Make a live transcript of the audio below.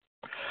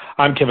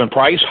I'm Kevin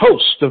Price,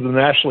 host of the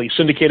nationally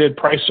syndicated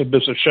Price of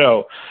Business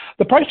show.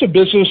 The Price of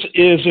Business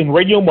is in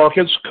radio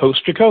markets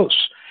coast to coast,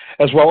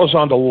 as well as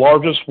on the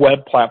largest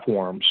web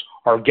platforms.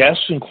 Our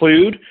guests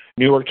include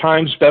New York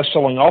Times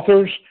bestselling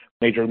authors,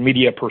 major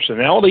media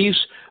personalities,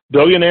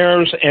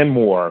 billionaires, and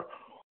more.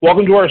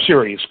 Welcome to our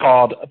series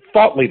called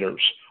Thought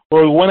Leaders,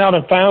 where we went out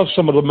and found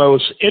some of the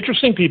most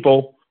interesting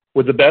people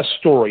with the best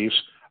stories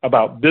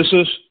about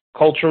business,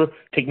 culture,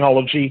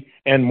 technology,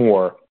 and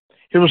more.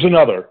 Here's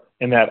another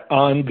in that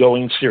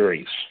ongoing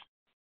series.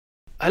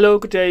 Hello,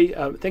 good day.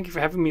 Thank you for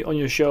having me on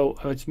your show.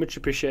 It's much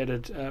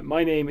appreciated.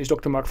 My name is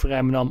Dr. Mark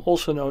Verrijmen, and I'm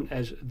also known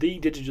as The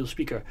Digital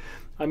Speaker.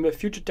 I'm a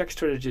future tech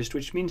strategist,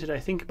 which means that I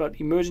think about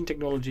emerging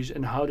technologies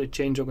and how they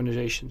change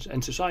organizations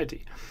and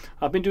society.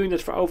 I've been doing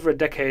this for over a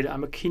decade.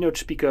 I'm a keynote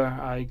speaker.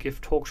 I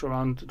give talks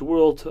around the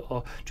world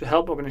to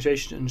help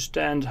organizations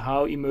understand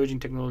how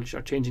emerging technologies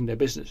are changing their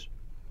business.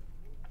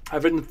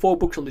 I've written 4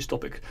 books on this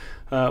topic,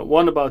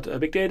 one about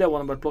big data,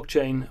 one about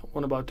blockchain,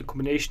 one about the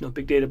combination of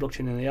big data,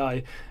 blockchain and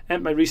AI,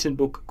 and my recent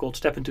book called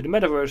Step into the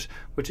Metaverse,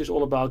 which is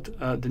all about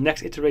the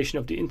next iteration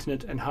of the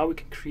internet and how we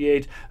can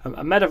create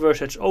a metaverse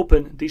that's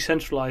open,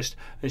 decentralized,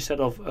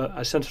 instead of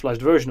a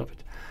centralized version of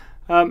it.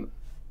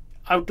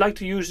 I would like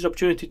to use this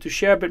opportunity to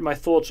share a bit my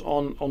thoughts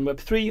on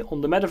Web3,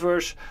 on the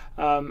metaverse,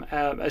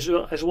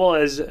 as well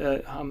as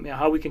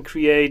how we can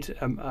create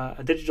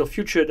a digital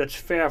future that's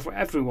fair for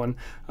everyone,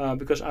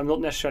 because I'm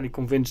not necessarily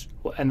convinced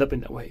we'll end up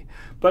in that way.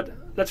 But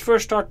let's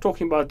first start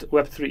talking about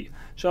Web3.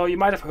 So you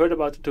might have heard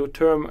about the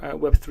term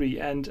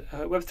Web3, and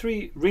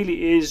Web3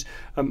 really is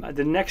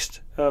the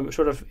next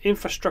sort of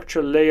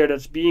infrastructure layer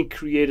that's being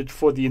created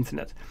for the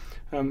internet.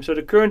 So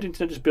the current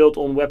internet is built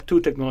on Web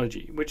 2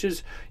 technology, which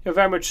is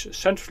very much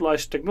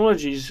centralized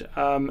technologies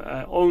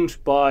owned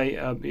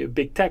by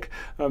big tech,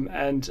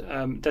 and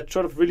that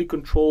sort of really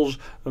controls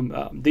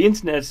the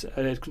internet.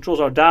 It controls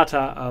our data,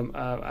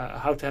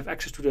 how to have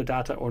access to the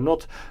data or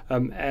not,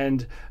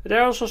 and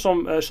there are also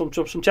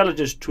some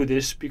challenges to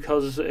this,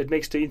 because it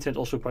makes the internet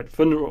also quite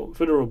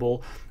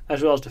vulnerable,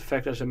 as well as the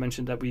fact, as I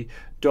mentioned, that we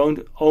don't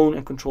own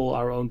and control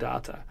our own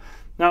data.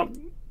 Now,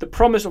 the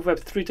promise of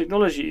Web3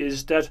 technology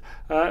is that,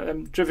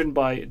 driven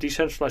by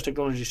decentralized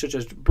technologies such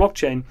as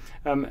blockchain,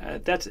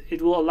 that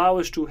it will allow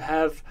us to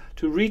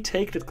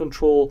retake that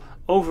control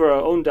over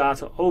our own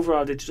data, over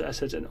our digital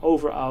assets, and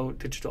over our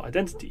digital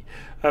identity.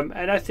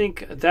 And I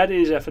think that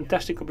is a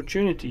fantastic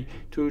opportunity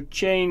to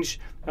change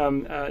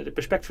the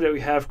perspective that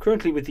we have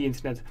currently with the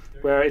internet,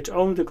 where it's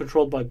owned and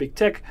controlled by big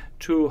tech,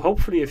 to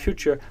hopefully a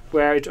future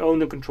where it's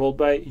owned and controlled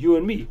by you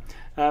and me.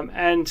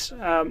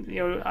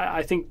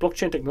 I think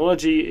blockchain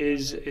technology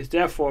is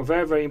therefore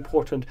very, very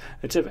important.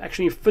 It's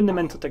actually a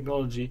fundamental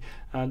technology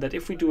that,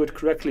 if we do it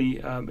correctly,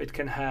 it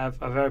can have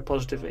a very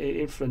positive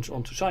influence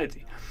on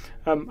society.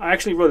 I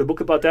actually wrote a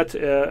book about that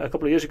a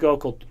couple of years ago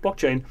called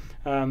Blockchain,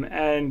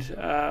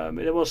 and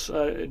it was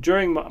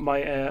during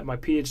my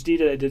PhD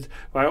that I did,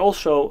 where I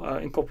also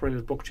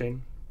incorporated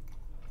blockchain,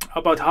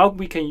 about how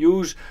we can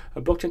use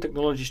blockchain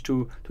technologies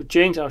to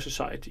change our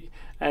society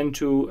and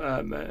to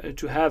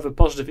have a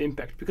positive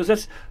impact, because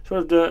that's sort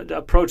of the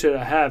approach that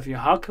I have.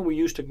 How can we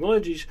use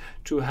technologies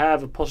to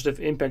have a positive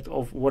impact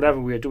of whatever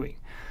we are doing?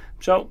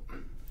 So,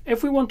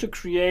 if we want to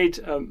create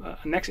a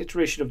next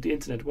iteration of the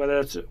internet, whether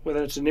it's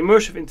an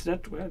immersive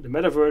internet, the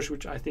metaverse,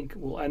 which I think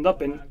will end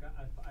up in,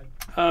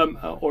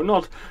 or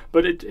not,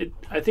 but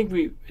I think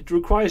it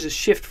requires a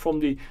shift from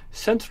the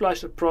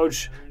centralized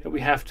approach that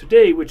we have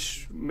today,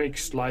 which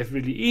makes life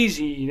really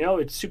easy.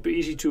 It's super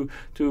easy to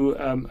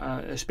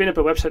spin up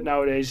a website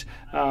nowadays,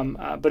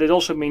 but it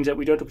also means that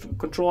we don't have to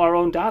control our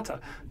own data,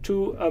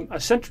 to a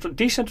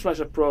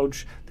decentralized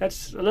approach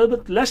that's a little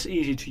bit less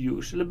easy to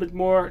use, a little bit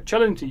more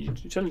challenging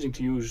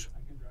to use.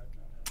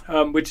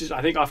 Which is,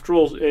 I think, after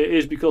all,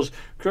 is because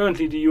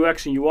currently the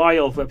UX and UI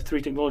of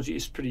Web3 technology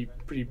is pretty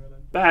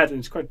bad, and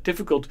it's quite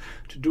difficult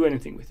to do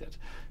anything with it.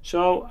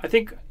 So I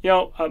think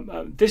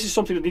this is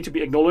something that needs to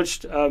be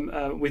acknowledged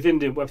within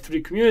the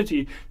Web3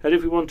 community, that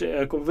if we want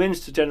to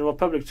convince the general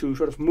public to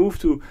sort of move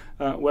to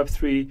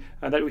Web3,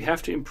 that we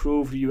have to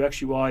improve the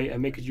UX UI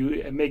and make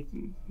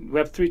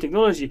Web3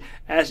 technology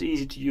as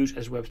easy to use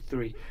as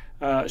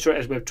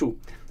as Web 2.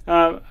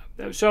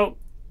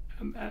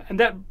 And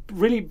that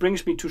really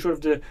brings me to sort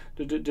of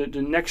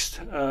the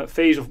next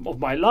phase of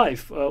my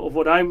life, of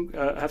what I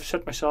have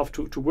set myself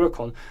to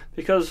work on,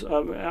 because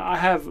I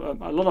have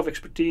a lot of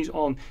expertise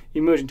on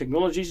emerging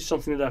technologies. It's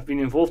something that I've been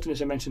involved in, as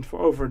I mentioned,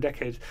 for over a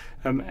decade,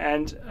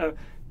 and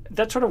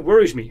that sort of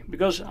worries me,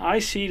 because I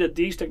see that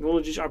these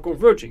technologies are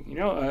converging.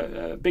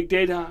 Big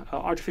data,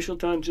 artificial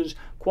intelligence,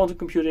 quantum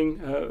computing,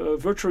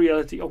 virtual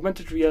reality,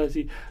 augmented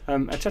reality,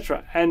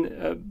 etc.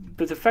 And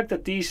but the fact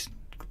that these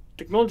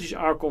technologies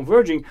are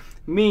converging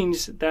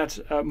means that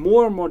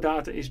more and more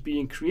data is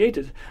being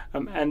created,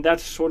 and that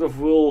sort of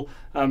will,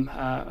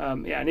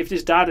 and if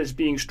this data is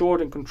being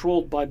stored and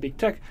controlled by big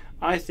tech,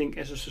 I think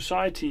as a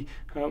society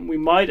we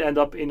might end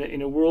up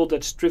in a world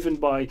that's driven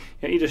by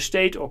either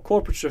state or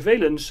corporate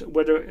surveillance,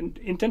 whether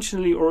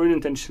intentionally or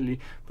unintentionally,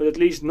 but at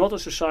least not a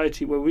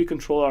society where we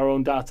control our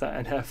own data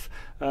and have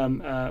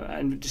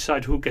and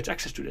decide who gets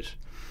access to this.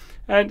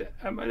 And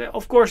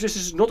of course, this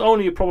is not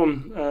only a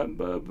problem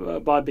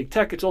by big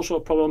tech; it's also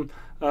a problem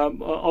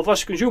of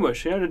us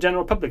consumers, the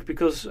general public,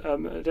 because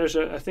there's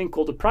a thing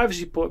called the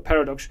privacy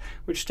paradox,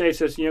 which states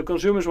that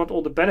consumers want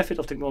all the benefit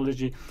of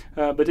technology,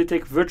 but they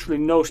take virtually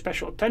no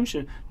special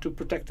attention to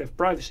protect their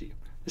privacy,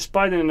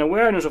 despite an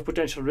awareness of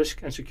potential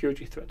risk and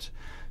security threats.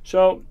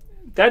 So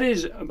that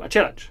is a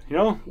challenge.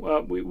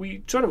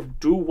 We sort of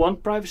do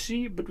want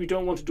privacy, but we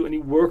don't want to do any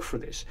work for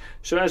this.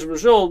 So as a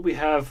result, we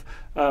have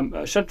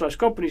centralized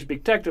companies,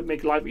 big tech, that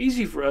make life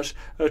easy for us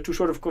to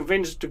sort of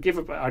convince to give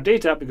up our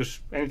data, because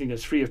anything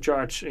that's free of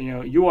charge,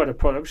 you are the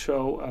product,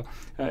 so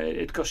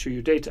it costs you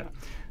your data.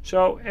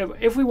 So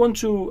if we want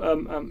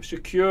to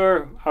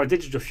secure our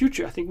digital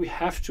future, I think we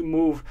have to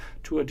move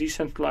to a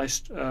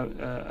decentralized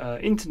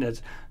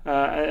internet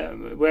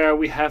where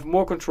we have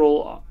more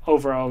control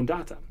over our own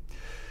data.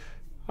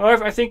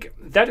 However, I think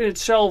that in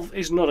itself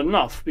is not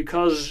enough,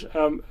 because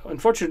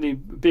unfortunately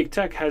big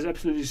tech has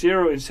absolutely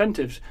zero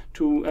incentives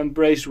to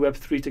embrace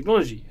Web3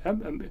 technology.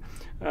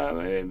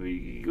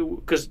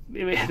 Because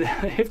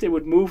if they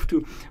would move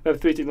to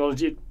Web3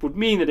 technology, it would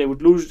mean that they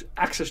would lose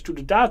access to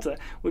the data,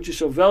 which is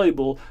so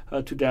valuable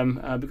to them,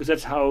 because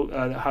that's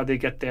how they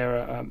get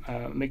their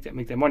make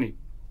their money.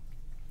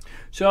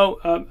 So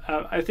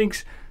I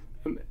think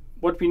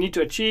what we need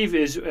to achieve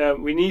is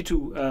we need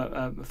to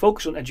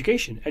focus on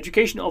education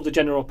of the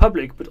general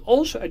public, but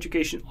also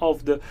education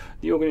of the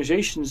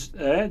organizations,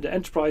 the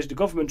enterprise, the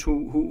governments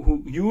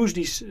who use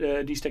these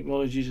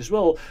technologies as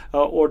well,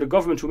 or the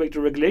governments who make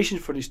the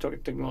regulations for these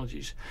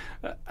technologies,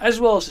 as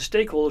well as the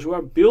stakeholders who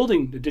are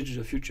building the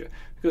digital future.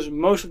 Because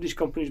most of these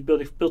companies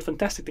build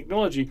fantastic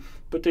technology,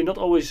 but they not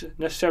always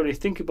necessarily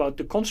think about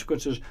the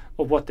consequences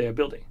of what they are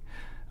building.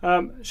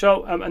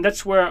 And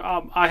that's where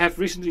I have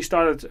recently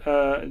started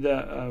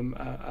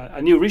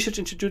a new research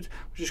institute,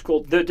 which is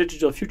called the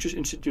Digital Futures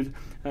Institute,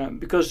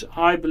 because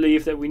I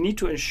believe that we need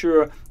to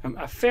ensure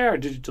a fair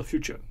digital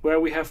future, where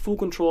we have full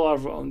control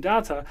of our own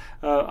data,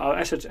 our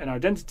assets and our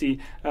identity,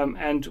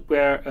 and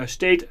where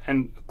state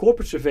and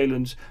corporate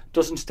surveillance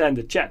doesn't stand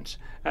a chance,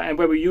 and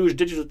where we use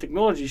digital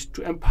technologies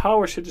to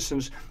empower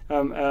citizens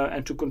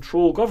and to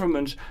control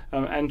governments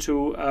and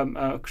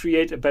to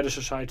create a better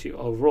society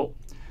overall.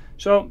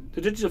 So the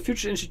Digital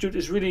Futures Institute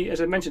is really,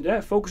 as I mentioned,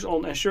 focused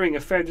on ensuring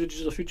a fair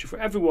digital future for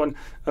everyone,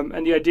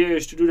 and the idea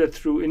is to do that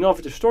through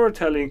innovative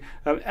storytelling,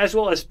 as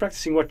well as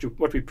practicing what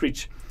we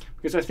preach.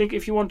 Because I think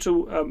if you want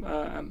to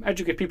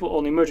educate people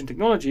on emerging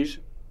technologies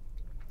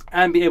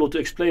and be able to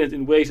explain it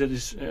in ways that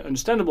is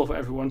understandable for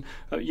everyone,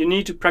 you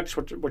need to practice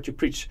what you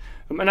preach.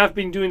 And I've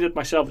been doing that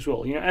myself as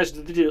well. As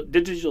the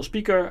digital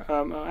speaker,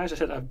 as I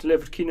said, I've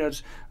delivered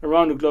keynotes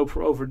around the globe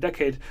for over a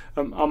decade.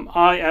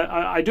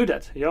 I do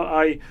that.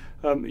 I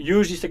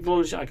use these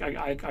technologies.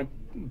 I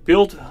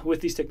build with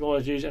these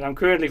technologies, and I'm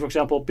currently, for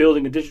example,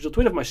 building a digital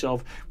twin of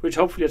myself, which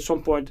hopefully at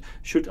some point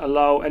should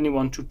allow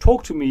anyone to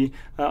talk to me,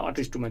 at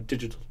least to my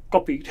digital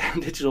copy,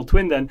 digital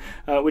twin then,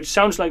 which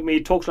sounds like me,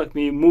 talks like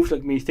me, moves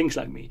like me, thinks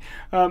like me.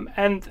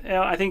 And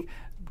I think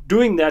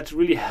doing that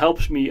really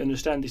helps me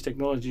understand these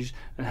technologies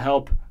and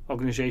help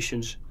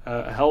organizations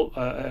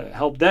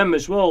help them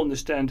as well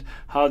understand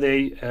how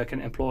they can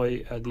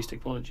employ these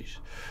technologies.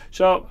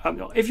 So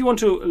if you want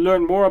to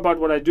learn more about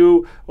what I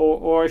do,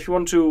 or if you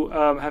want to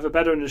have a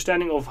better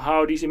understanding of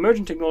how these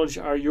emerging technologies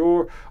are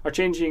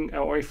changing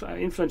or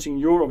influencing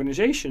your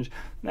organizations,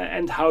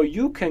 and how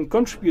you can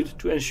contribute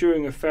to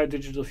ensuring a fair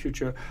digital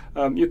future,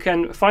 you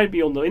can find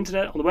me on the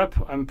internet, on the web.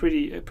 I'm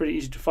pretty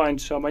easy to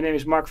find. So my name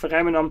is Mark van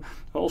Rijmenam,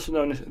 also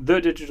known as The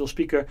Digital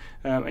Speaker,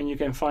 and you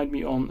can find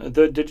me on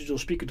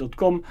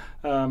thedigitalspeaker.com,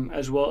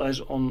 as well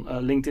as on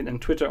LinkedIn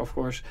and Twitter, of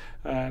course.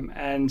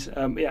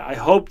 I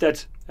hope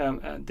that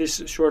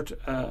this short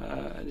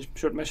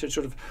message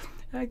sort of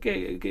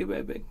gets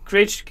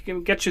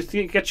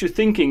you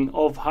thinking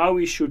of how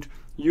we should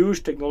use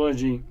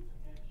technology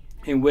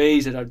in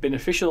ways that are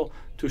beneficial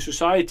to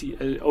society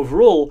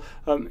overall,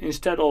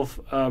 instead of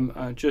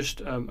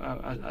just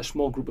a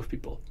small group of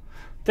people.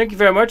 Thank you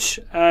very much,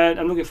 and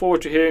I'm looking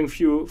forward to hearing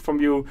from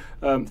you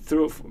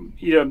through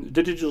either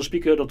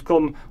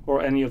thedigitalspeaker.com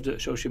or any of the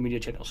social media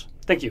channels.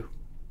 Thank you.